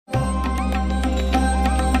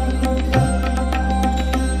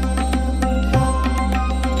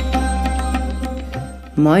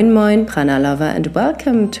Moin moin Prana Lover and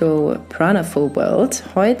welcome to Pranaful World.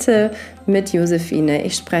 Heute mit Josephine.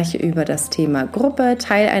 Ich spreche über das Thema Gruppe,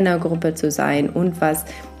 Teil einer Gruppe zu sein und was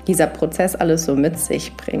dieser Prozess alles so mit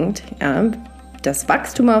sich bringt. Ja, das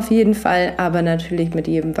Wachstum auf jeden Fall, aber natürlich mit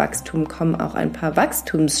jedem Wachstum kommen auch ein paar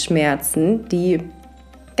Wachstumsschmerzen, die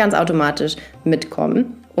ganz automatisch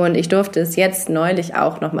mitkommen. Und ich durfte es jetzt neulich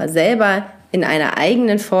auch nochmal selber in einer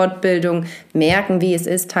eigenen Fortbildung merken, wie es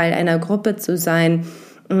ist, Teil einer Gruppe zu sein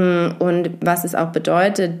und was es auch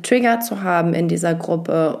bedeutet, Trigger zu haben in dieser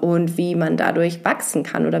Gruppe und wie man dadurch wachsen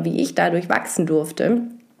kann oder wie ich dadurch wachsen durfte.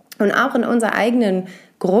 Und auch in unserer eigenen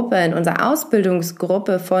Gruppe, in unserer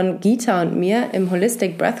Ausbildungsgruppe von Gita und mir im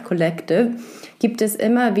Holistic Breath Collective gibt es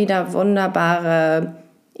immer wieder wunderbare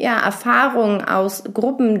Erfahrungen aus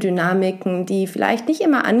Gruppendynamiken, die vielleicht nicht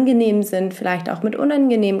immer angenehm sind, vielleicht auch mit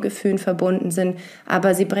unangenehmen Gefühlen verbunden sind,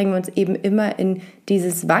 aber sie bringen uns eben immer in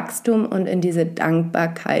dieses Wachstum und in diese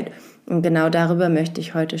Dankbarkeit. Und genau darüber möchte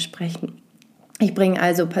ich heute sprechen. Ich bringe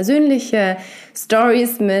also persönliche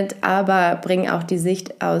Stories mit, aber bringe auch die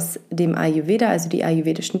Sicht aus dem Ayurveda, also die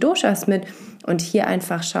ayurvedischen Doshas mit und hier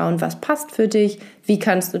einfach schauen, was passt für dich, wie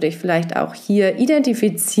kannst du dich vielleicht auch hier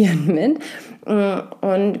identifizieren mit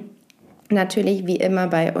und natürlich wie immer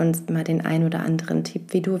bei uns immer den ein oder anderen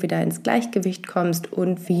Tipp, wie du wieder ins Gleichgewicht kommst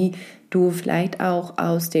und wie du vielleicht auch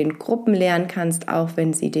aus den Gruppen lernen kannst, auch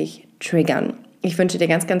wenn sie dich triggern. Ich wünsche dir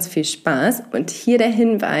ganz, ganz viel Spaß und hier der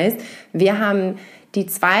Hinweis, wir haben die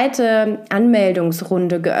zweite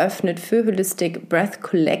Anmeldungsrunde geöffnet für Holistic Breath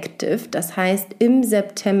Collective. Das heißt, im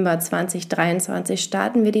September 2023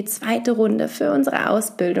 starten wir die zweite Runde für unsere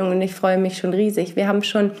Ausbildung und ich freue mich schon riesig. Wir haben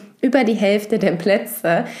schon über die Hälfte der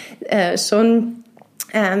Plätze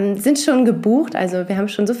sind schon gebucht. Also wir haben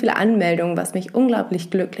schon so viele Anmeldungen, was mich unglaublich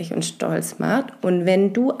glücklich und stolz macht. Und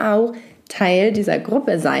wenn du auch Teil dieser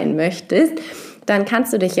Gruppe sein möchtest, dann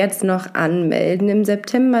kannst du dich jetzt noch anmelden. Im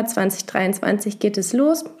September 2023 geht es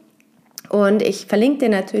los und ich verlinke dir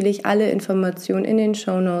natürlich alle Informationen in den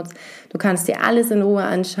Shownotes. Du kannst dir alles in Ruhe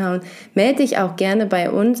anschauen. Melde dich auch gerne bei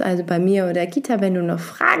uns, also bei mir oder Gita, wenn du noch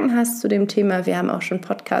Fragen hast zu dem Thema. Wir haben auch schon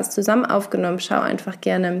Podcasts zusammen aufgenommen. Schau einfach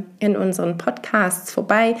gerne in unseren Podcasts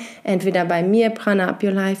vorbei, entweder bei mir, Prana Up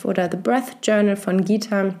Your Life oder The Breath Journal von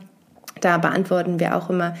Gita. Da beantworten wir auch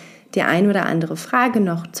immer die ein oder andere Frage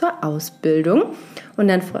noch zur Ausbildung. Und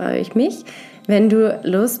dann freue ich mich, wenn du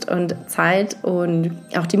Lust und Zeit und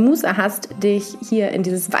auch die Muße hast, dich hier in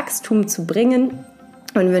dieses Wachstum zu bringen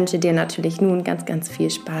und wünsche dir natürlich nun ganz, ganz viel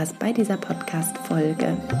Spaß bei dieser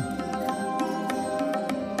Podcast-Folge.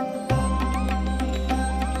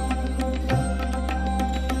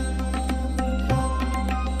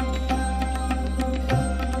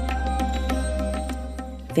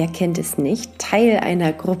 Wer kennt es nicht, Teil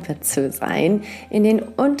einer Gruppe zu sein, in den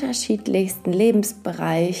unterschiedlichsten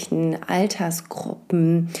Lebensbereichen,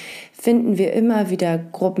 Altersgruppen finden wir immer wieder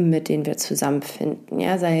Gruppen, mit denen wir zusammenfinden.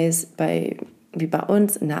 Ja, sei es wie bei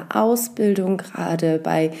uns in der Ausbildung, gerade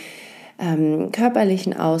bei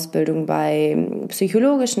körperlichen Ausbildungen, bei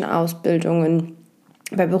psychologischen Ausbildungen,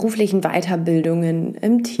 bei beruflichen Weiterbildungen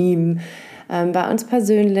im Team, bei uns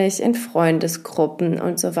persönlich, in Freundesgruppen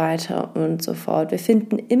und so weiter und so fort. Wir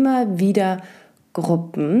finden immer wieder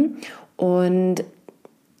Gruppen und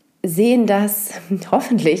sehen das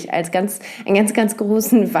hoffentlich als einen ganz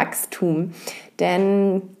großen Wachstum.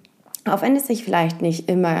 Denn auch wenn es sich vielleicht nicht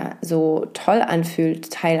immer so toll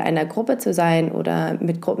anfühlt, Teil einer Gruppe zu sein oder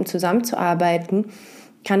mit Gruppen zusammenzuarbeiten,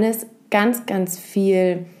 kann es ganz, ganz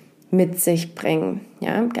viel mit sich bringen,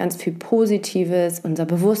 ja, ganz viel Positives, unser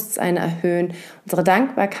Bewusstsein erhöhen, unsere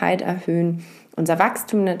Dankbarkeit erhöhen, unser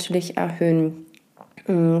Wachstum natürlich erhöhen,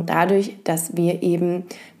 dadurch, dass wir eben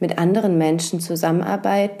mit anderen Menschen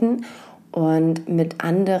zusammenarbeiten und mit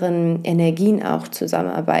anderen Energien auch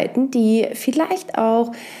zusammenarbeiten, die vielleicht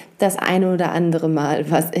auch das eine oder andere Mal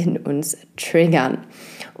was in uns triggern.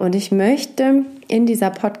 Und ich möchte in dieser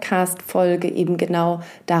Podcast-Folge eben genau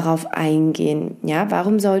darauf eingehen. Ja,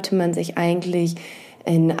 warum sollte man sich eigentlich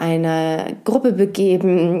in einer Gruppe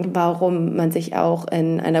begeben, warum man sich auch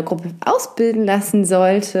in einer Gruppe ausbilden lassen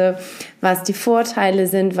sollte, was die Vorteile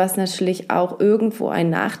sind, was natürlich auch irgendwo ein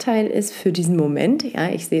Nachteil ist für diesen Moment. Ja,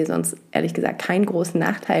 ich sehe sonst ehrlich gesagt keinen großen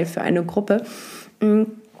Nachteil für eine Gruppe. Und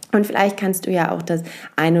vielleicht kannst du ja auch das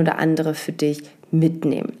ein oder andere für dich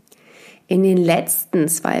mitnehmen. In den letzten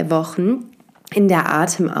 2 Wochen in der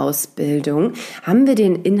Atem-Ausbildung haben wir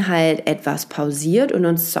den Inhalt etwas pausiert und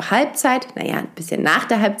uns zur Halbzeit, ein bisschen nach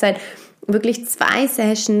der Halbzeit, wirklich 2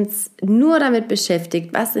 Sessions nur damit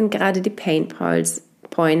beschäftigt, was sind gerade die Pain Points,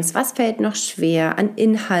 Checkpoints, was fällt noch schwer an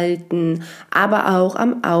Inhalten, aber auch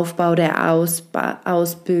am Aufbau der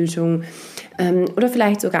Ausbildung oder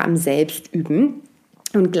vielleicht sogar am Selbstüben.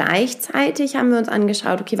 Und gleichzeitig haben wir uns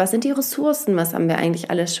angeschaut, okay, was sind die Ressourcen, was haben wir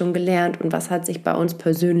eigentlich alles schon gelernt und was hat sich bei uns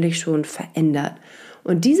persönlich schon verändert.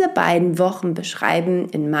 Und diese beiden Wochen beschreiben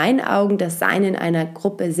in meinen Augen das Sein in einer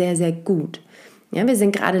Gruppe sehr, sehr gut. Ja, wir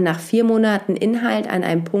sind gerade nach 4 Monaten Inhalt an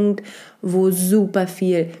einem Punkt, wo super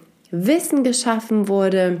viel Wissen geschaffen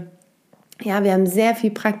wurde. Ja, wir haben sehr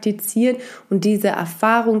viel praktiziert und diese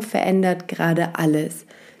Erfahrung verändert gerade alles.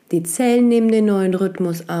 Die Zellen nehmen den neuen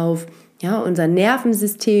Rhythmus auf. Ja, unser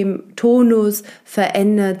Nervensystem, Tonus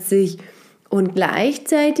verändert sich und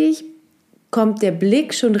gleichzeitig kommt der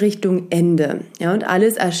Blick schon Richtung Ende. Ja, und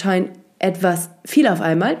alles erscheint etwas viel auf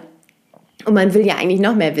einmal. Und man will ja eigentlich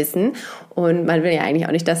noch mehr wissen und man will ja eigentlich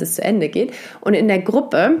auch nicht, dass es zu Ende geht. Und in der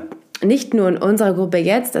Gruppe, nicht nur in unserer Gruppe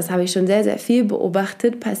jetzt, das habe ich schon sehr, sehr viel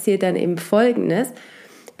beobachtet, passiert dann eben Folgendes.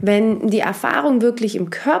 Wenn die Erfahrung wirklich im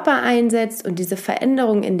Körper einsetzt und diese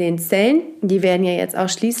Veränderung in den Zellen, die werden ja jetzt auch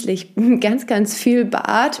schließlich ganz, ganz viel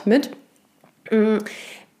beatmet,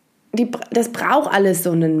 das braucht alles so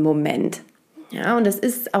einen Moment. Ja, und es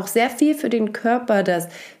ist auch sehr viel für den Körper, das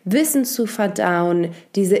Wissen zu verdauen,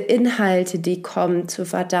 diese Inhalte, die kommen, zu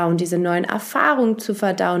verdauen, diese neuen Erfahrungen zu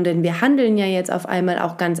verdauen, denn wir handeln ja jetzt auf einmal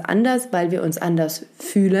auch ganz anders, weil wir uns anders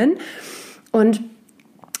fühlen. Und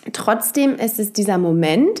trotzdem ist es dieser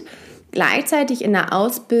Moment, gleichzeitig in der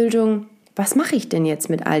Ausbildung, was mache ich denn jetzt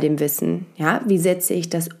mit all dem Wissen? Ja, wie setze ich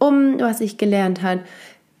das um, was ich gelernt habe?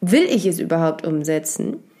 Will ich es überhaupt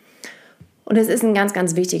umsetzen? Und es ist ein ganz,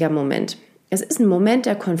 ganz wichtiger Moment. Es ist ein Moment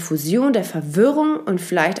der Konfusion, der Verwirrung und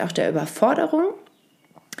vielleicht auch der Überforderung.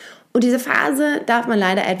 Und diese Phase darf man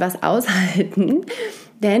leider etwas aushalten,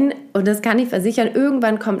 denn, und das kann ich versichern,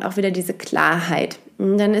 irgendwann kommt auch wieder diese Klarheit.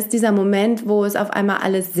 Und dann ist dieser Moment, wo es auf einmal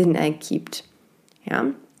alles Sinn ergibt. Ja?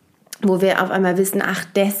 Wo wir auf einmal wissen, ach,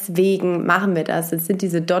 deswegen machen wir das. Es sind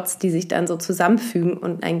diese Dots, die sich dann so zusammenfügen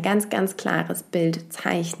und ein ganz, ganz klares Bild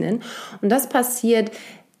zeichnen. Und das passiert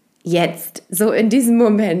jetzt, so in diesem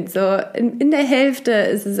Moment, so in der Hälfte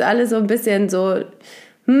ist es alles so ein bisschen so,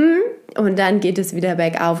 und dann geht es wieder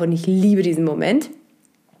bergauf und ich liebe diesen Moment.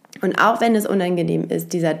 Und auch wenn es unangenehm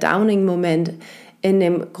ist, dieser Downing-Moment in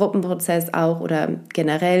dem Gruppenprozess auch oder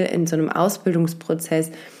generell in so einem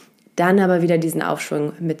Ausbildungsprozess, dann aber wieder diesen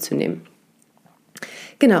Aufschwung mitzunehmen.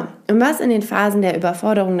 Genau, und was in den Phasen der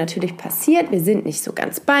Überforderung natürlich passiert, wir sind nicht so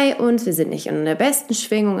ganz bei uns, wir sind nicht in der besten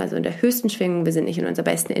Schwingung, also in der höchsten Schwingung, wir sind nicht in unserer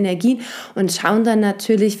besten Energie und schauen dann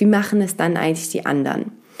natürlich, wie machen es dann eigentlich die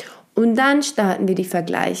anderen. Und dann starten wir die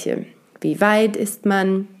Vergleiche. Wie weit ist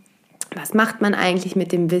man? Was macht man eigentlich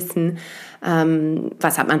mit dem Wissen?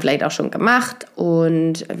 Was hat man vielleicht auch schon gemacht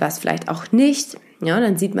und was vielleicht auch nicht? Ja,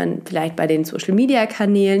 dann sieht man vielleicht bei den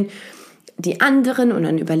Social-Media-Kanälen die anderen und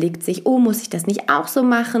dann überlegt sich, oh, muss ich das nicht auch so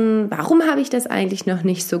machen? Warum habe ich das eigentlich noch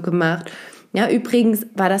nicht so gemacht? Ja, übrigens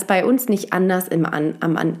war das bei uns nicht anders in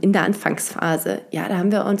der Anfangsphase. Ja, da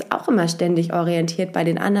haben wir uns auch immer ständig orientiert bei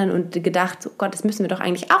den anderen und gedacht, oh Gott, das müssen wir doch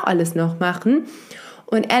eigentlich auch alles noch machen.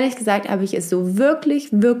 Und ehrlich gesagt habe ich es so wirklich,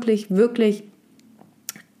 wirklich, wirklich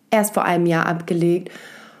erst vor einem Jahr abgelegt,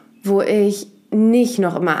 wo ich nicht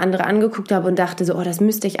noch immer andere angeguckt habe und dachte so, oh, das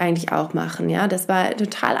müsste ich eigentlich auch machen. Ja, das war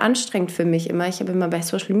total anstrengend für mich immer. Ich habe immer bei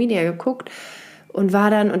Social Media geguckt und war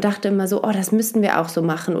dann und dachte immer so, oh, das müssten wir auch so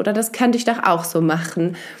machen oder das könnte ich doch auch so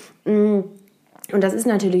machen. Und das ist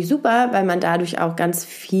natürlich super, weil man dadurch auch ganz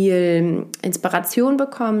viel Inspiration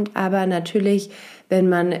bekommt, aber natürlich, wenn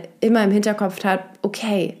man immer im Hinterkopf hat,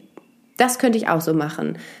 okay, das könnte ich auch so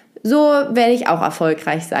machen. So werde ich auch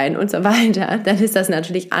erfolgreich sein und so weiter. Dann ist das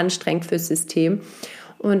natürlich anstrengend fürs System.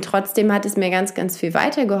 Und trotzdem hat es mir ganz, ganz viel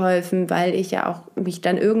weitergeholfen, weil ich ja auch mich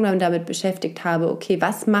dann irgendwann damit beschäftigt habe, okay,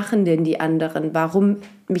 was machen denn die anderen? Warum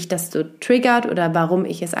mich das so triggert oder warum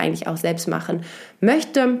ich es eigentlich auch selbst machen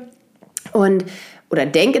möchte oder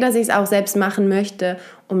denke, dass ich es auch selbst machen möchte,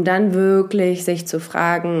 um dann wirklich sich zu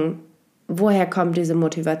fragen, woher kommt diese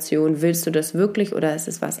Motivation? Willst du das wirklich oder ist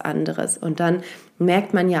es was anderes? Und dann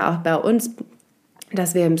merkt man ja auch bei uns,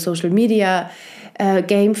 dass wir im Social Media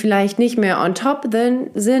Game vielleicht nicht mehr on top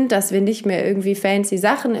sind, dass wir nicht mehr irgendwie fancy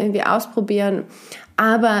Sachen irgendwie ausprobieren,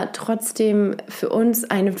 aber trotzdem für uns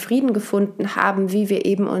einen Frieden gefunden haben, wie wir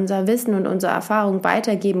eben unser Wissen und unsere Erfahrung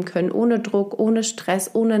weitergeben können, ohne Druck, ohne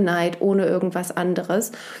Stress, ohne Neid, ohne irgendwas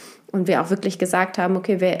anderes. Und wir auch wirklich gesagt haben,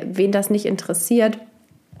 okay, wen das nicht interessiert,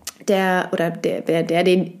 der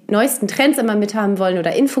den neuesten Trends immer mithaben wollen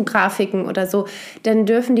oder Infografiken oder so, dann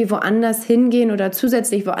dürfen die woanders hingehen oder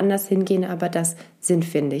zusätzlich woanders hingehen, aber das sind,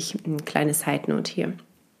 finde ich, ein kleines Side-Note hier.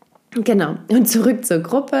 Genau, und zurück zur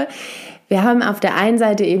Gruppe. Wir haben auf der einen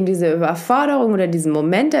Seite eben diese Überforderung oder diesen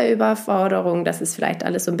Moment der Überforderung, dass es vielleicht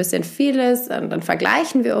alles so ein bisschen viel ist, und dann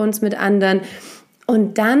vergleichen wir uns mit anderen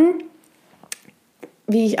und dann,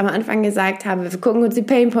 wie ich am Anfang gesagt habe, wir gucken uns die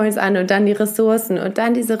Painpoints an und dann die Ressourcen und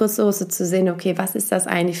dann diese Ressource zu sehen, okay, was ist das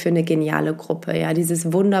eigentlich für eine geniale Gruppe? Ja,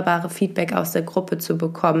 dieses wunderbare Feedback aus der Gruppe zu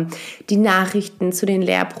bekommen, die Nachrichten zu den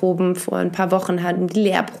Lehrproben. Vor ein paar Wochen hatten die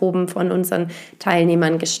Lehrproben von unseren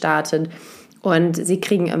Teilnehmern gestartet und sie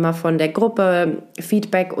kriegen immer von der Gruppe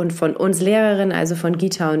Feedback und von uns Lehrerinnen, also von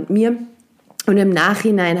Gita und mir. Und im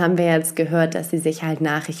Nachhinein haben wir jetzt gehört, dass sie sich halt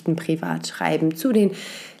Nachrichten privat schreiben zu den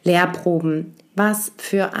Lehrproben. Was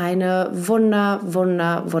für eine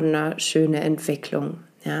wunderschöne Entwicklung.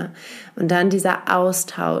 Ja? Und dann dieser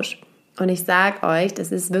Austausch. Und ich sage euch,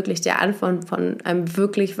 das ist wirklich der Anfang von einem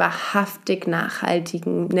wirklich wahrhaftig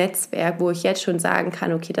nachhaltigen Netzwerk, wo ich jetzt schon sagen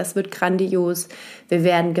kann, okay, das wird grandios. Wir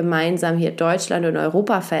werden gemeinsam hier Deutschland und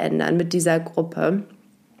Europa verändern mit dieser Gruppe.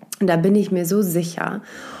 Und da bin ich mir so sicher.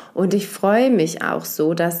 Und ich freue mich auch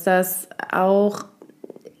so, dass das auch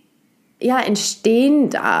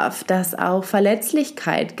entstehen darf, dass auch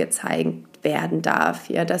Verletzlichkeit gezeigt werden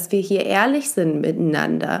darf, ja, dass wir hier ehrlich sind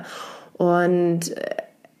miteinander. Und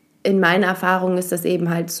in meiner Erfahrung ist das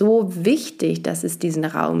eben halt so wichtig, dass es diesen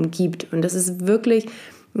Raum gibt. Und das ist wirklich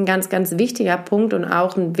ein ganz, ganz wichtiger Punkt und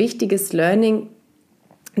auch ein wichtiges Learning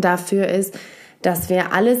dafür ist, dass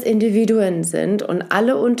wir alles Individuen sind und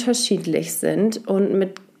alle unterschiedlich sind und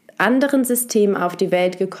mit anderen Systemen auf die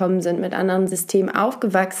Welt gekommen sind, mit anderen Systemen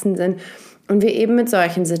aufgewachsen sind und wir eben mit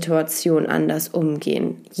solchen Situationen anders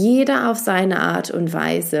umgehen. Jeder auf seine Art und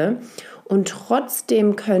Weise. Und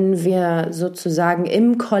trotzdem können wir sozusagen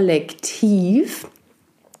im Kollektiv,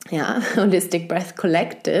 Holistic Breath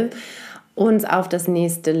Collective, uns auf das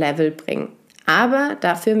nächste Level bringen. Aber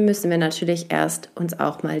dafür müssen wir natürlich erst uns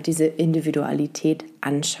auch mal diese Individualität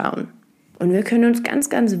anschauen. Und wir können uns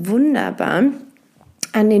ganz, ganz wunderbar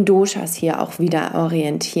an den Doshas hier auch wieder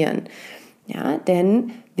orientieren. Ja,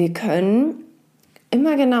 denn wir können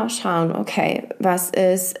immer genau schauen, okay, was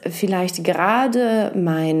ist vielleicht gerade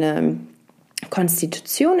meine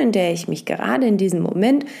Konstitution, in der ich mich gerade in diesem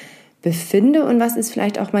Moment befinde und was ist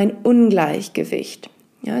vielleicht auch mein Ungleichgewicht.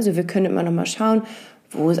 Ja, also wir können immer noch mal schauen,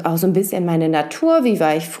 wo ist auch so ein bisschen meine Natur, wie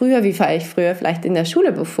war ich früher vielleicht in der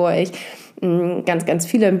Schule, bevor ich ganz, ganz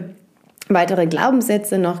viele weitere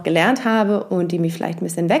Glaubenssätze noch gelernt habe und die mich vielleicht ein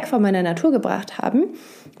bisschen weg von meiner Natur gebracht haben,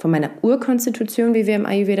 von meiner Urkonstitution, wie wir im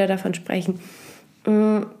Ayurveda davon sprechen.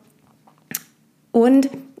 Und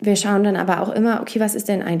wir schauen dann aber auch immer, okay, was ist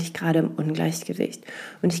denn eigentlich gerade im Ungleichgewicht?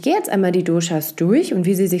 Und ich gehe jetzt einmal die Doshas durch und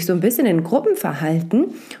wie sie sich so ein bisschen in Gruppen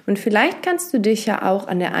verhalten. Und vielleicht kannst du dich ja auch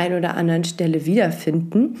an der einen oder anderen Stelle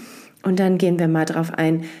wiederfinden. Und dann gehen wir mal drauf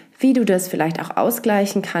ein, wie du das vielleicht auch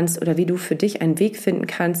ausgleichen kannst oder wie du für dich einen Weg finden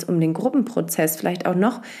kannst, um den Gruppenprozess vielleicht auch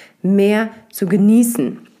noch mehr zu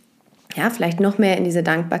genießen. Ja, vielleicht noch mehr in diese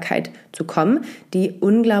Dankbarkeit zu kommen, die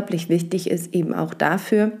unglaublich wichtig ist, eben auch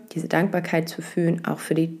dafür, diese Dankbarkeit zu fühlen, auch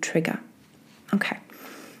für die Trigger. Okay.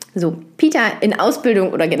 So, Peter in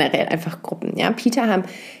Ausbildung oder generell einfach Gruppen. Ja, Peter haben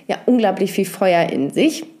ja unglaublich viel Feuer in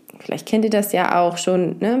sich. Vielleicht kennt ihr das ja auch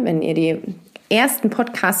schon, ne, wenn ihr die ersten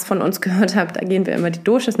Podcasts von uns gehört habt, da gehen wir immer die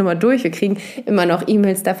Doshas nochmal durch. Wir kriegen immer noch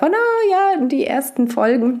E-Mails davon, die ersten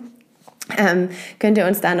Folgen. Könnt ihr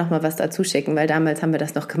uns da nochmal was dazu schicken, weil damals haben wir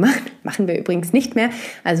das noch gemacht. Machen wir übrigens nicht mehr.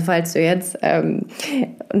 Also falls du jetzt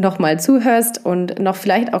nochmal zuhörst und noch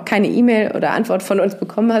vielleicht auch keine E-Mail oder Antwort von uns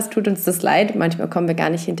bekommen hast, tut uns das leid. Manchmal kommen wir gar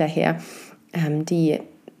nicht hinterher, die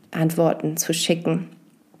Antworten zu schicken.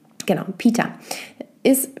 Genau, Peter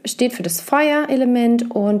steht für das Feuerelement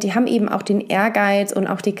und die haben eben auch den Ehrgeiz und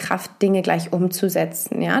auch die Kraft, Dinge gleich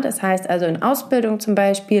umzusetzen. Ja? Das heißt also in Ausbildung zum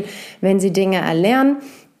Beispiel, wenn sie Dinge erlernen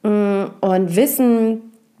und wissen,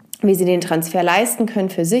 wie sie den Transfer leisten können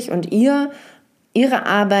für sich und ihre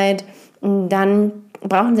Arbeit, dann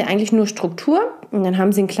brauchen sie eigentlich nur Struktur und dann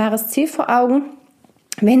haben sie ein klares Ziel vor Augen,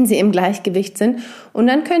 wenn sie im Gleichgewicht sind. Und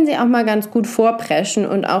dann können sie auch mal ganz gut vorpreschen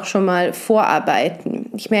und auch schon mal vorarbeiten.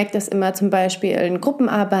 Ich merke das immer zum Beispiel in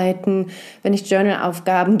Gruppenarbeiten, wenn ich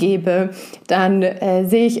Journalaufgaben gebe, dann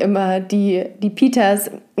sehe ich immer die Peters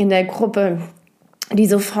in der Gruppe, die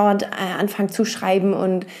sofort anfangen zu schreiben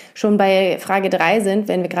und schon bei Frage 3 sind,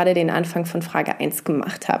 wenn wir gerade den Anfang von Frage 1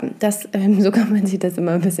 gemacht haben. So kann man sich das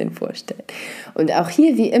immer ein bisschen vorstellen. Und auch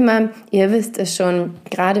hier, wie immer, ihr wisst es schon,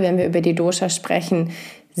 gerade wenn wir über die Dosha sprechen,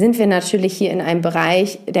 sind wir natürlich hier in einem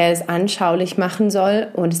Bereich, der es anschaulich machen soll.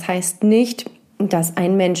 Und es heißt nicht, dass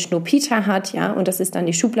ein Mensch nur Pitta hat, ja, und das ist dann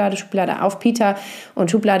die Schublade auf Pitta und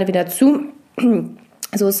Schublade wieder zu.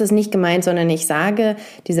 So ist es nicht gemeint, sondern ich sage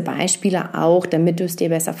diese Beispiele auch, damit du es dir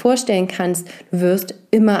besser vorstellen kannst. Du wirst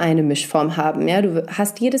immer eine Mischform haben. Ja? Du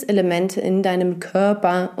hast jedes Element in deinem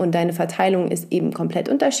Körper und deine Verteilung ist eben komplett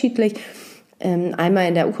unterschiedlich. Einmal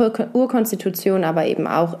in der Urkonstitution, aber eben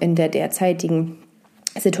auch in der derzeitigen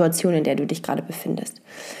Situation, in der du dich gerade befindest.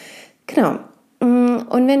 Genau.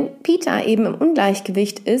 Und wenn Peter eben im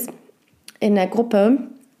Ungleichgewicht ist in der Gruppe,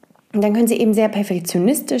 dann können sie eben sehr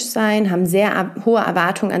perfektionistisch sein, haben sehr hohe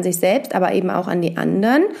Erwartungen an sich selbst, aber eben auch an die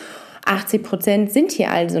anderen. 80% sind hier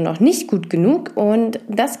also noch nicht gut genug und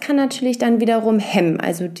das kann natürlich dann wiederum hemmen.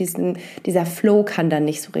 Also dieser Flow kann dann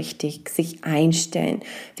nicht so richtig sich einstellen.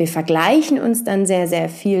 Wir vergleichen uns dann sehr, sehr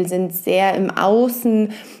viel, sind sehr im Außen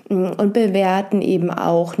und bewerten eben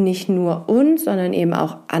auch nicht nur uns, sondern eben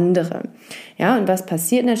auch andere. Ja, und was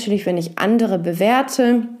passiert natürlich, wenn ich andere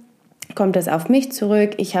bewerte? Kommt das auf mich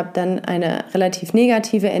zurück. Ich habe dann eine relativ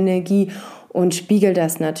negative Energie und spiegel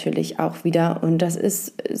das natürlich auch wieder. Und das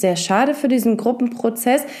ist sehr schade für diesen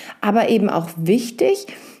Gruppenprozess, aber eben auch wichtig,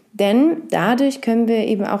 denn dadurch können wir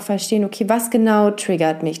eben auch verstehen, okay, was genau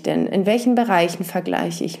triggert mich denn? In welchen Bereichen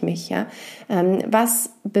vergleiche ich mich? Ja? Was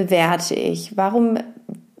bewerte ich? Warum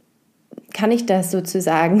kann ich das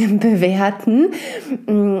sozusagen bewerten?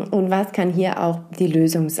 Und was kann hier auch die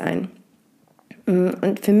Lösung sein?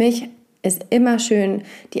 Und für mich ist immer schön,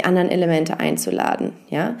 die anderen Elemente einzuladen,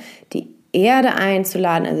 ja, die Erde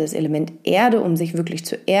einzuladen, also das Element Erde, um sich wirklich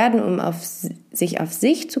zu erden, um sich auf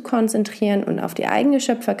sich zu konzentrieren und auf die eigene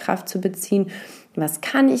Schöpferkraft zu beziehen. Was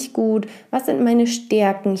kann ich gut? Was sind meine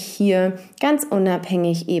Stärken hier? Ganz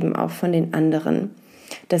unabhängig eben auch von den anderen.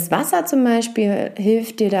 Das Wasser zum Beispiel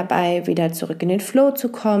hilft dir dabei, wieder zurück in den Flow zu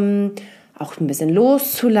kommen, auch ein bisschen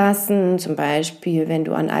loszulassen, zum Beispiel, wenn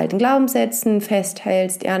du an alten Glaubenssätzen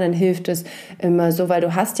festhältst, ja, dann hilft es immer so, weil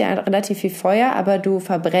du hast ja relativ viel Feuer, aber du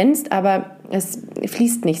verbrennst, aber es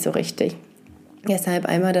fließt nicht so richtig. Deshalb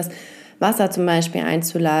einmal das Wasser zum Beispiel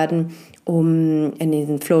einzuladen, um in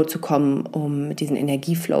diesen Flow zu kommen, um diesen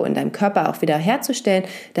Energieflow in deinem Körper auch wieder herzustellen,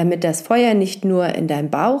 damit das Feuer nicht nur in deinem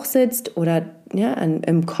Bauch sitzt oder ja,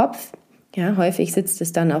 im Kopf. Ja, häufig sitzt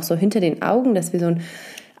es dann auch so hinter den Augen, dass wir so ein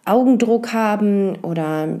Augendruck haben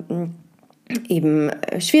oder eben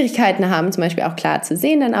Schwierigkeiten haben, zum Beispiel auch klar zu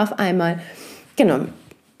sehen dann auf einmal. Genau.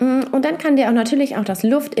 Und dann kann dir auch natürlich auch das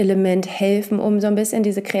Luftelement helfen, um so ein bisschen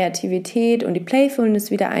diese Kreativität und die Playfulness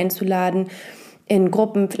wieder einzuladen, in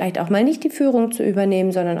Gruppen vielleicht auch mal nicht die Führung zu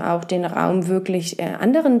übernehmen, sondern auch den Raum wirklich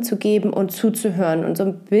anderen zu geben und zuzuhören und so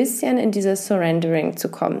ein bisschen in dieses Surrendering zu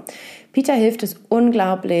kommen. Peter hilft es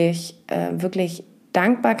unglaublich, wirklich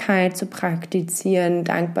Dankbarkeit zu praktizieren,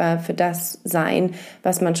 dankbar für das Sein,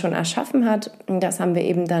 was man schon erschaffen hat. Und das haben wir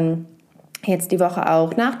eben dann jetzt die Woche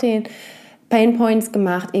auch nach den Pain Points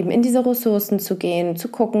gemacht, eben in diese Ressourcen zu gehen, zu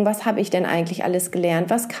gucken, was habe ich denn eigentlich alles gelernt,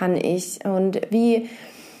 was kann ich und wie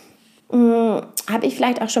habe ich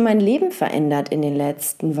vielleicht auch schon mein Leben verändert in den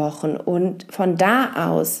letzten Wochen und von da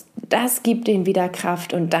aus, das gibt ihnen wieder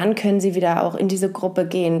Kraft und dann können sie wieder auch in diese Gruppe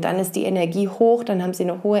gehen, dann ist die Energie hoch, dann haben sie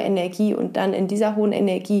eine hohe Energie und dann in dieser hohen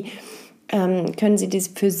Energie können sie das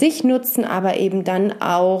für sich nutzen, aber eben dann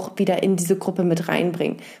auch wieder in diese Gruppe mit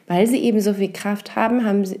reinbringen. Weil sie eben so viel Kraft haben,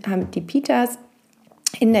 haben die Peters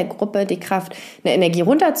in der Gruppe die Kraft, eine Energie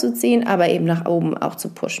runterzuziehen, aber eben nach oben auch zu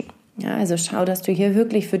pushen. Ja, also schau, dass du hier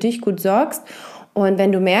wirklich für dich gut sorgst. Und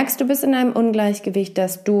wenn du merkst, du bist in einem Ungleichgewicht,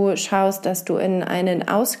 dass du schaust, dass du in einen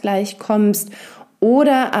Ausgleich kommst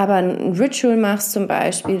oder aber ein Ritual machst zum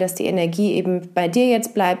Beispiel, dass die Energie eben bei dir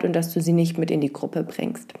jetzt bleibt und dass du sie nicht mit in die Gruppe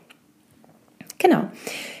bringst. Genau.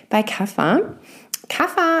 Bei Kapha,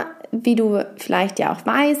 wie du vielleicht ja auch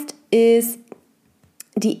weißt, ist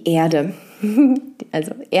die Erde.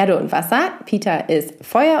 Also Erde und Wasser. Peter ist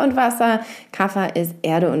Feuer und Wasser, Kapha ist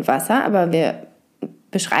Erde und Wasser, aber wir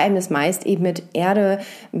beschreiben es meist eben mit Erde,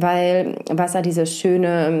 weil Wasser dieses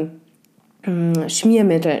schöne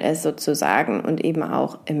Schmiermittel ist sozusagen und eben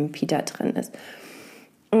auch im Peter drin ist.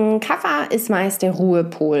 Kapha ist meist der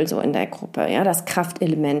Ruhepol so in der Gruppe, ja, das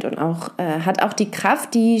Kraftelement und auch hat auch die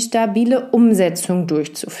Kraft, die stabile Umsetzung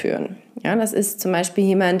durchzuführen. Ja, das ist zum Beispiel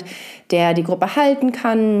jemand, der die Gruppe halten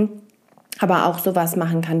kann, aber auch sowas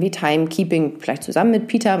machen kann wie Timekeeping, vielleicht zusammen mit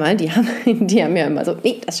Peter, weil die haben ja immer so,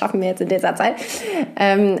 nee, das schaffen wir jetzt in dieser Zeit.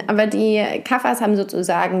 Aber die Kaphas haben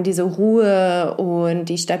sozusagen diese Ruhe und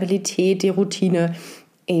die Stabilität, die Routine,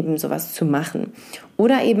 eben sowas zu machen.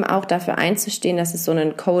 Oder eben auch dafür einzustehen, dass es so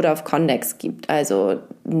einen Code of Conduct gibt, also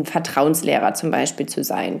ein Vertrauenslehrer zum Beispiel zu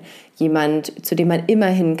sein, jemand, zu dem man immer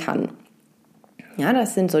hin kann. Ja,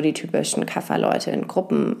 das sind so die typischen Kapha-Leute in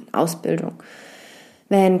Gruppen, Ausbildung.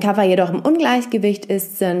 Wenn Kaffer jedoch im Ungleichgewicht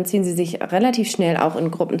ist, dann ziehen sie sich relativ schnell auch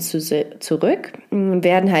in Gruppen zurück,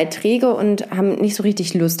 werden halt träge und haben nicht so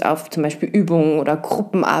richtig Lust auf zum Beispiel Übungen oder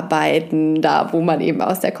Gruppenarbeiten, da wo man eben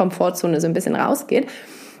aus der Komfortzone so ein bisschen rausgeht.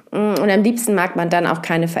 Und am liebsten mag man dann auch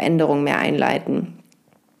keine Veränderung mehr einleiten,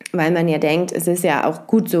 weil man ja denkt, es ist ja auch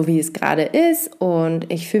gut so, wie es gerade ist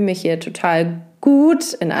und ich fühle mich hier total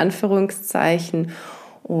gut, in Anführungszeichen.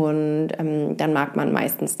 Und dann mag man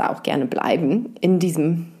meistens da auch gerne bleiben in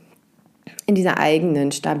dieser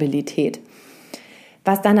eigenen Stabilität.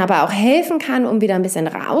 Was dann aber auch helfen kann, um wieder ein bisschen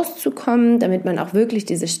rauszukommen, damit man auch wirklich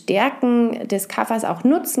diese Stärken des Kaffers auch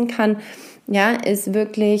nutzen kann, ja, ist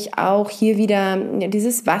wirklich auch hier wieder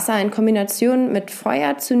dieses Wasser in Kombination mit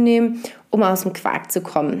Feuer zu nehmen, um aus dem Quark zu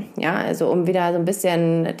kommen. Ja, also um wieder so ein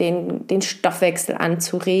bisschen den Stoffwechsel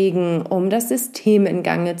anzuregen, um das System in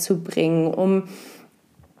Gange zu bringen, um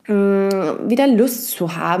wieder Lust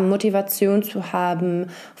zu haben, Motivation zu haben,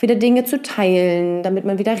 wieder Dinge zu teilen, damit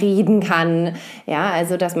man wieder reden kann. Ja,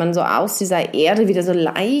 also dass man so aus dieser Erde wieder so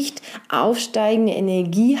leicht aufsteigende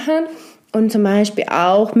Energie hat und zum Beispiel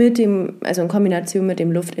auch in Kombination mit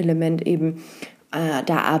dem Luftelement eben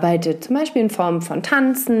da arbeitet, zum Beispiel in Form von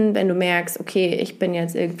Tanzen, wenn du merkst, okay, ich bin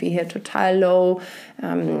jetzt irgendwie hier total low,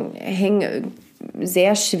 hänge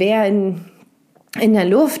sehr schwer in der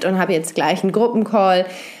Luft und habe jetzt gleich einen Gruppencall.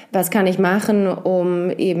 Was kann ich machen, um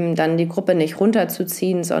eben dann die Gruppe nicht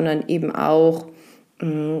runterzuziehen, sondern eben auch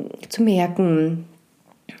zu merken,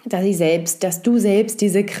 dass du selbst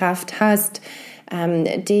diese Kraft hast,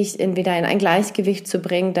 dich wieder in ein Gleichgewicht zu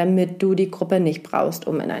bringen, damit du die Gruppe nicht brauchst,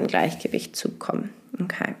 um in ein Gleichgewicht zu kommen.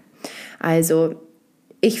 Okay. Also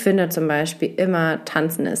ich finde zum Beispiel immer,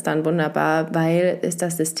 Tanzen ist dann wunderbar, weil es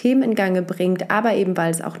das System in Gange bringt, aber eben,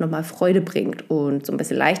 weil es auch nochmal Freude bringt und so ein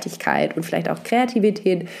bisschen Leichtigkeit und vielleicht auch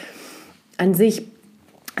Kreativität. An sich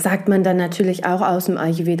sagt man dann natürlich auch aus dem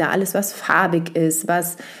Ayurveda, alles was farbig ist,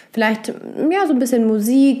 was vielleicht so ein bisschen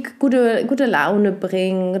Musik, gute Laune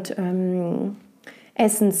bringt,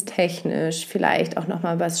 essenstechnisch vielleicht auch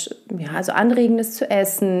nochmal was so Anregendes zu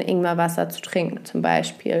essen, Ingwerwasser zu trinken zum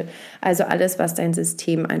Beispiel. Also alles, was dein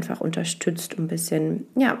System einfach unterstützt, um ein bisschen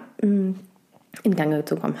in Gange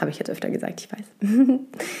zu kommen, habe ich jetzt öfter gesagt, ich weiß.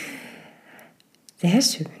 Sehr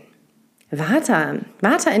schön.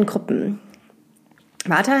 Vata in Gruppen.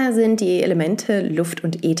 Vata sind die Elemente Luft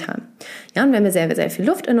und Äther. Ja, und wenn wir sehr, sehr viel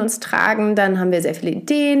Luft in uns tragen, dann haben wir sehr viele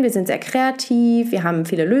Ideen, wir sind sehr kreativ, wir haben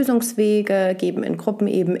viele Lösungswege, geben in Gruppen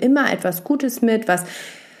eben immer etwas Gutes mit, was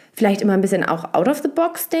vielleicht immer ein bisschen auch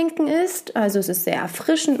out-of-the-box-Denken ist. Also es ist sehr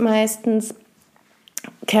erfrischend meistens,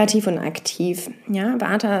 kreativ und aktiv. Ja,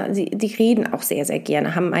 Vata, die reden auch sehr, sehr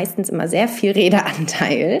gerne, haben meistens immer sehr viel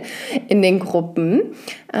Redeanteil in den Gruppen.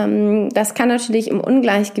 Das kann natürlich im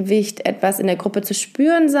Ungleichgewicht etwas in der Gruppe zu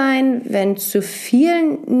spüren sein, wenn zu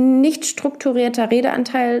viel nicht strukturierter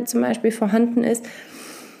Redeanteil zum Beispiel vorhanden ist.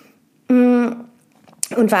 Und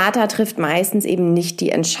Vata trifft meistens eben nicht die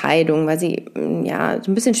Entscheidung, weil sie so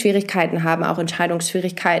ein bisschen Schwierigkeiten haben, auch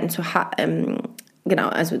Entscheidungsschwierigkeiten zu haben. Genau,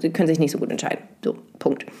 also sie können sich nicht so gut entscheiden. So,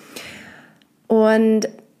 Punkt. Und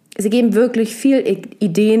sie geben wirklich viel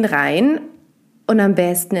Ideen rein und am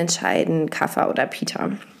besten entscheiden Kapha oder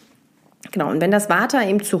Pitta. Genau, und wenn das Vata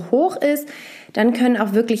eben zu hoch ist, dann können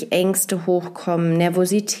auch wirklich Ängste hochkommen,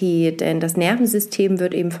 Nervosität, denn das Nervensystem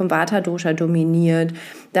wird eben vom Vata-Dosha dominiert.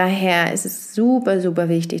 Daher ist es super, super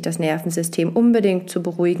wichtig, das Nervensystem unbedingt zu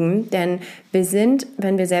beruhigen, denn wir sind,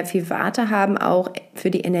 wenn wir sehr viel Vata haben, auch für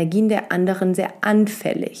die Energien der anderen sehr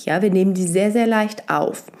anfällig. Ja, wir nehmen die sehr, sehr leicht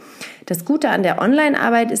auf. Das Gute an der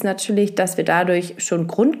Online-Arbeit ist natürlich, dass wir dadurch schon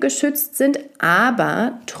grundgeschützt sind,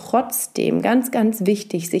 aber trotzdem ganz, ganz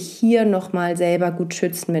wichtig, sich hier nochmal selber gut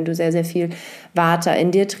schützen, wenn du sehr, sehr viel Vata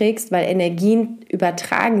in dir trägst, weil Energien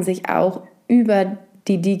übertragen sich auch über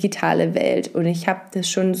die digitale Welt. Und ich habe das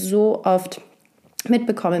schon so oft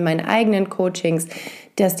mitbekommen in meinen eigenen Coachings,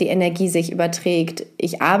 dass die Energie sich überträgt.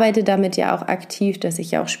 Ich arbeite damit ja auch aktiv, dass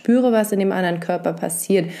ich ja auch spüre, was in dem anderen Körper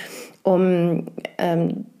passiert,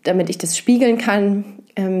 damit ich das spiegeln kann,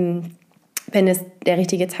 wenn es der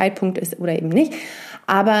richtige Zeitpunkt ist oder eben nicht.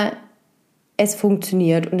 Aber es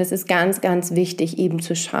funktioniert und es ist ganz, ganz wichtig eben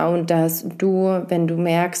zu schauen, dass du, wenn du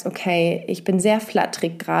merkst, okay, ich bin sehr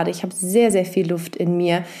flatterig gerade, ich habe sehr, sehr viel Luft in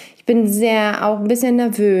mir, ich bin auch ein bisschen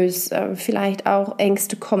nervös, vielleicht auch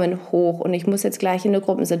Ängste kommen hoch und ich muss jetzt gleich in eine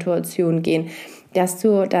Gruppensituation gehen, dass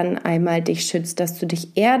du dann einmal dich schützt, dass du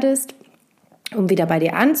dich erdest, um wieder bei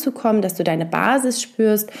dir anzukommen, dass du deine Basis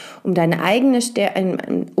spürst, um in deine eigene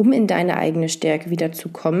Stärke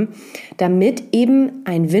wiederzukommen, damit eben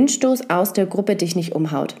ein Windstoß aus der Gruppe dich nicht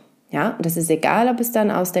umhaut. Ja, und das ist egal, ob es dann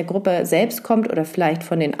aus der Gruppe selbst kommt oder vielleicht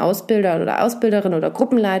von den Ausbildern oder Ausbilderinnen oder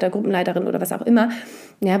Gruppenleiter, Gruppenleiterin oder was auch immer.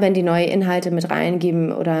 Ja, wenn die neue Inhalte mit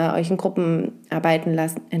reingeben oder euch in Gruppen arbeiten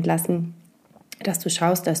entlassen, dass du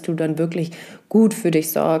schaust, dass du dann wirklich gut für dich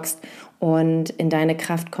sorgst und in deine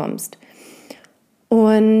Kraft kommst.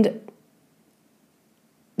 Und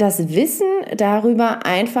das Wissen darüber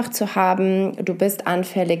einfach zu haben, du bist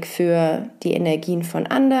anfällig für die Energien von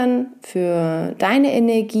anderen, für deine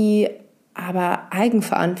Energie, aber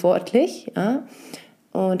eigenverantwortlich. Ja?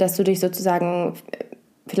 Und dass du dich sozusagen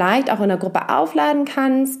vielleicht auch in der Gruppe aufladen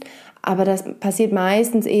kannst, aber das passiert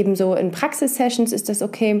meistens eben so in Praxissessions, ist das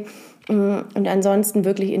okay. Und ansonsten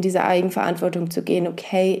wirklich in diese Eigenverantwortung zu gehen,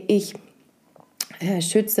 okay, ich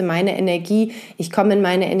schütze meine Energie, ich komme in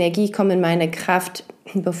meine Energie, ich komme in meine Kraft,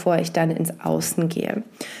 bevor ich dann ins Außen gehe.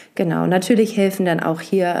 Genau, natürlich helfen dann auch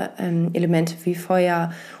hier Elemente wie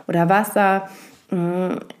Feuer oder Wasser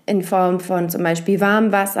in Form von zum Beispiel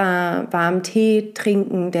Warmwasser, warmen Tee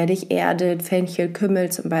trinken, der dich erdet, Fenchel,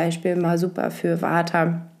 Kümmel zum Beispiel, mal super für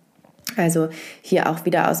Vata. Also hier auch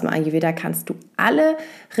wieder aus dem Ayurveda kannst du alle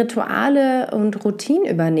Rituale und Routinen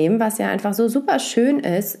übernehmen, was ja einfach so super schön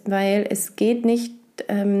ist, weil es geht nicht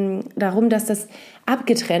darum, dass das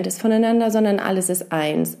abgetrennt ist voneinander, sondern alles ist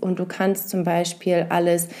eins. Und du kannst zum Beispiel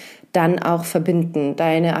alles dann auch verbinden,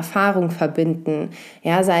 deine Erfahrung verbinden.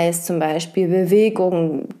 Ja, sei es zum Beispiel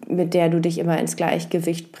Bewegung, mit der du dich immer ins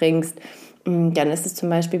Gleichgewicht bringst. Dann ist es zum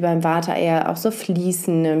Beispiel beim Vata eher auch so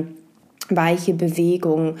fließende, weiche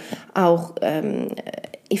Bewegung, auch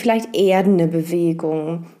vielleicht erdende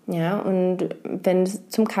Bewegung, ja, und wenn es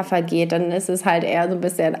zum Kapha geht, dann ist es halt eher so ein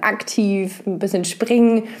bisschen aktiv, ein bisschen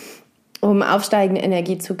springen, um aufsteigende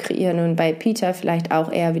Energie zu kreieren, und bei Pitta vielleicht auch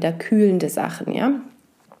eher wieder kühlende Sachen, ja.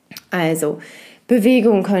 Also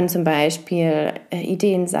Bewegungen können zum Beispiel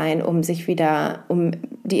Ideen sein, um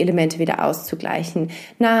die Elemente wieder auszugleichen.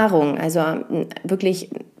 Nahrung, also wirklich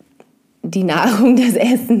die Nahrung, das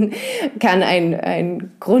Essen kann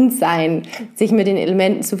ein Grund sein, sich mit den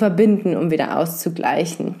Elementen zu verbinden, um wieder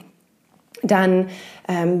auszugleichen. Dann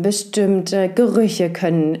bestimmte Gerüche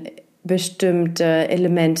können bestimmte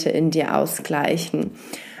Elemente in dir ausgleichen.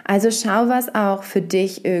 Also schau, was auch für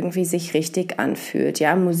dich irgendwie sich richtig anfühlt.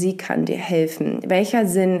 Ja, Musik kann dir helfen. Welcher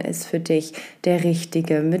Sinn ist für dich der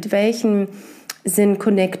richtige? Mit welchem Sinn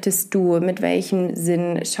connectest du, mit welchem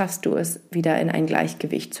Sinn schaffst du es, wieder in ein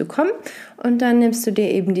Gleichgewicht zu kommen? Und dann nimmst du dir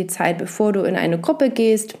eben die Zeit, bevor du in eine Gruppe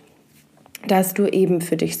gehst, dass du eben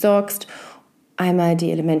für dich sorgst, einmal die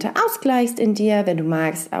Elemente ausgleichst in dir, wenn du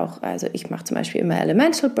magst auch, also ich mache zum Beispiel immer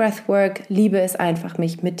Elemental Breathwork, liebe es einfach,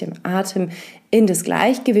 mich mit dem Atem in das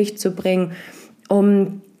Gleichgewicht zu bringen,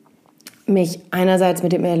 um mich einerseits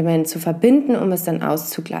mit dem Element zu verbinden, um es dann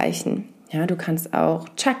auszugleichen. Ja, du kannst auch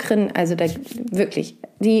Chakren, also wirklich,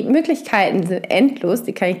 die Möglichkeiten sind endlos,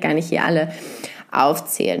 die kann ich gar nicht hier alle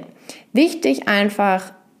aufzählen. Wichtig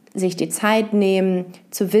einfach, sich die Zeit nehmen,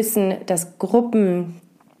 zu wissen, dass Gruppen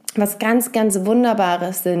was ganz, ganz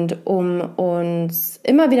Wunderbares sind, um uns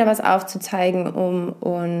immer wieder was aufzuzeigen, um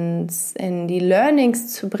uns in die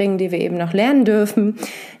Learnings zu bringen, die wir eben noch lernen dürfen.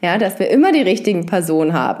 Ja, dass wir immer die richtigen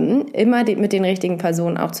Personen haben, immer mit den richtigen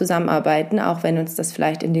Personen auch zusammenarbeiten, auch wenn uns das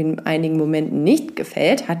vielleicht in den einigen Momenten nicht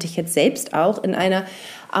gefällt. Hatte ich jetzt selbst auch in einer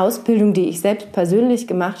Ausbildung, die ich selbst persönlich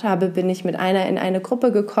gemacht habe, bin ich mit einer in eine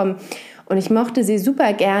Gruppe gekommen und ich mochte sie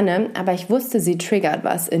super gerne, aber ich wusste, sie triggert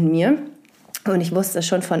was in mir. Und ich wusste es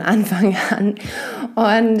schon von Anfang an.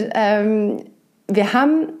 Und wir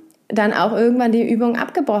haben dann auch irgendwann die Übung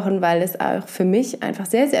abgebrochen, weil es auch für mich einfach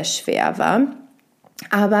sehr, sehr schwer war.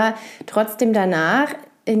 Aber trotzdem danach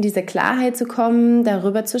in diese Klarheit zu kommen,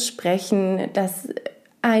 darüber zu sprechen, dass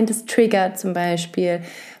das triggert zum Beispiel.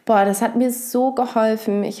 Das hat mir so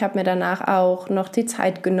geholfen. Ich habe mir danach auch noch die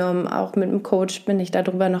Zeit genommen. Auch mit einem Coach bin ich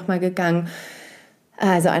darüber nochmal gegangen.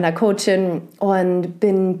 Also einer Coachin, und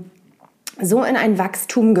bin so in ein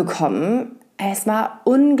Wachstum gekommen. Es war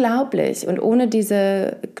unglaublich. Und ohne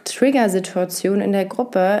diese Trigger-Situation in der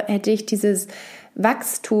Gruppe hätte ich dieses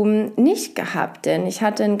Wachstum nicht gehabt. Denn ich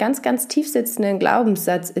hatte einen ganz, ganz tief sitzenden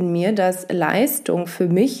Glaubenssatz in mir, dass Leistung für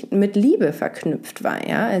mich mit Liebe verknüpft war.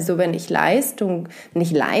 Ja? Also wenn ich Leistung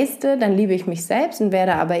nicht leiste, dann liebe ich mich selbst und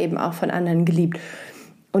werde aber eben auch von anderen geliebt.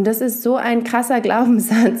 Und das ist so ein krasser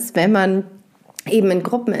Glaubenssatz, wenn man eben in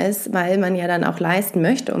Gruppen ist, weil man ja dann auch leisten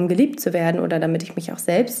möchte, um geliebt zu werden oder damit ich mich auch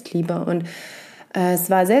selbst liebe. Und es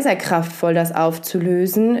war sehr, sehr kraftvoll, das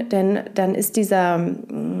aufzulösen, denn dann ist dieser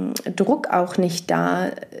Druck auch nicht da,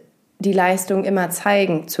 die Leistung immer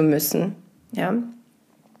zeigen zu müssen, ja,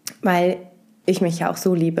 weil ich mich ja auch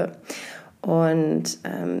so liebe. und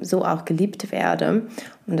so auch geliebt werde.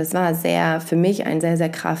 Und das war für mich ein sehr, sehr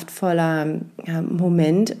kraftvoller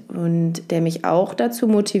Moment und der mich auch dazu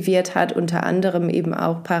motiviert hat, unter anderem eben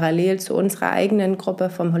auch parallel zu unserer eigenen Gruppe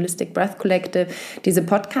vom Holistic Breath Collective diese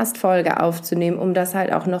Podcast-Folge aufzunehmen, um das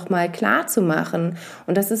halt auch nochmal klar zu machen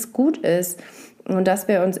und dass es gut ist und dass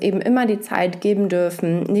wir uns eben immer die Zeit geben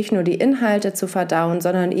dürfen, nicht nur die Inhalte zu verdauen,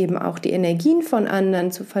 sondern eben auch die Energien von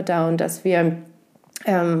anderen zu verdauen, dass wir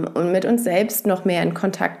und mit uns selbst noch mehr in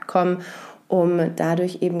Kontakt kommen, um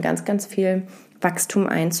dadurch eben ganz, ganz viel Wachstum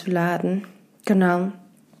einzuladen. Genau.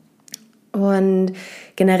 Und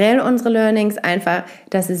generell unsere Learnings einfach,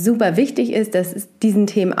 dass es super wichtig ist, dass es diesen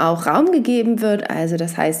Themen auch Raum gegeben wird. Also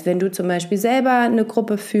das heißt, wenn du zum Beispiel selber eine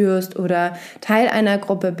Gruppe führst oder Teil einer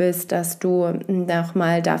Gruppe bist, dass du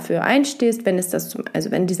nochmal dafür einstehst,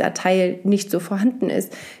 wenn dieser Teil nicht so vorhanden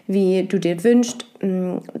ist, wie du dir wünschst,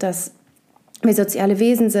 dass wir soziale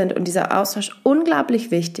Wesen sind und dieser Austausch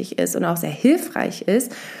unglaublich wichtig ist und auch sehr hilfreich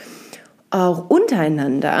ist, auch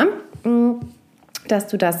untereinander, dass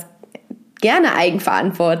du das gerne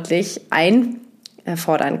eigenverantwortlich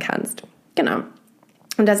einfordern kannst. Genau.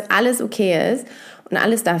 Und dass alles okay ist und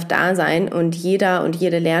alles darf da sein und jeder und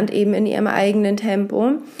jede lernt eben in ihrem eigenen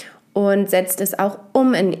Tempo und setzt es auch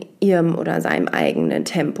um in ihrem oder seinem eigenen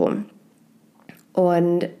Tempo.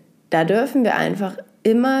 Und da dürfen wir einfach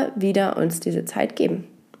immer wieder uns diese Zeit geben.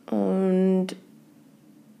 Und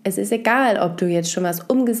es ist egal, ob du jetzt schon was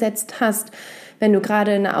umgesetzt hast, wenn du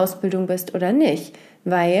gerade in der Ausbildung bist oder nicht,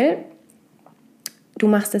 weil du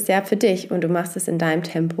machst es ja für dich und du machst es in deinem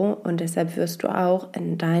Tempo und deshalb wirst du auch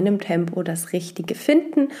in deinem Tempo das Richtige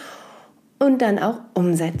finden und dann auch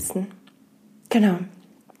umsetzen. Genau.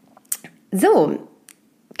 So.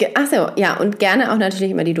 Achso, ja, und gerne auch natürlich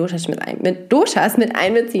immer die Doshas mit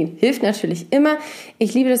einbeziehen. Hilft natürlich immer.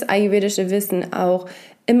 Ich liebe das ayurvedische Wissen auch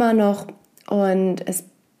immer noch und es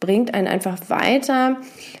bringt einen einfach weiter,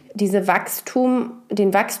 den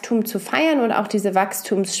Wachstum zu feiern und auch diese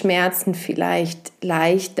Wachstumsschmerzen vielleicht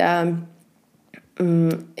leichter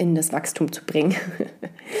in das Wachstum zu bringen.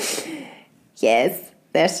 Yes,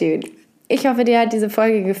 sehr schön. Ich hoffe, dir hat diese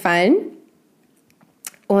Folge gefallen.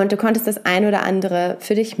 Und du konntest das ein oder andere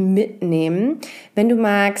für dich mitnehmen. Wenn du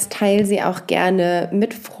magst, teile sie auch gerne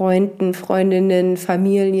mit Freunden, Freundinnen,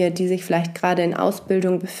 Familie, die sich vielleicht gerade in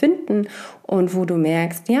Ausbildung befinden und wo du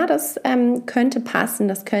merkst, ja, das könnte passen,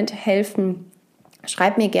 das könnte helfen.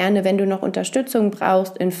 Schreib mir gerne, wenn du noch Unterstützung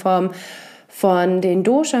brauchst in Form von den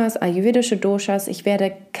Doshas, ayurvedische Doshas. Ich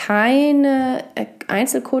werde keine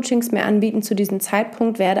Einzelcoachings mehr anbieten zu diesem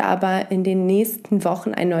Zeitpunkt, werde aber in den nächsten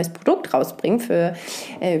Wochen ein neues Produkt rausbringen,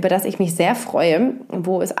 über das ich mich sehr freue,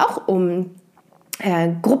 wo es auch um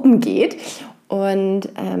Gruppen geht. Und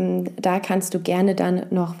da kannst du gerne dann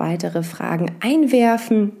noch weitere Fragen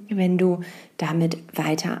einwerfen, wenn du damit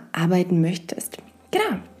weiter arbeiten möchtest.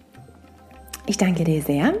 Genau. Ich danke dir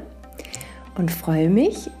sehr und freue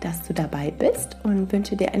mich, dass du dabei bist und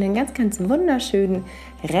wünsche dir einen ganz, ganz wunderschönen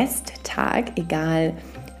Resttag, egal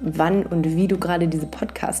wann und wie du gerade diese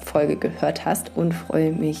Podcast-Folge gehört hast, und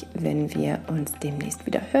freue mich, wenn wir uns demnächst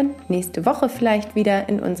wieder hören. Nächste Woche vielleicht wieder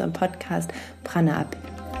in unserem Podcast Prana Up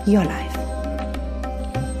Your Life.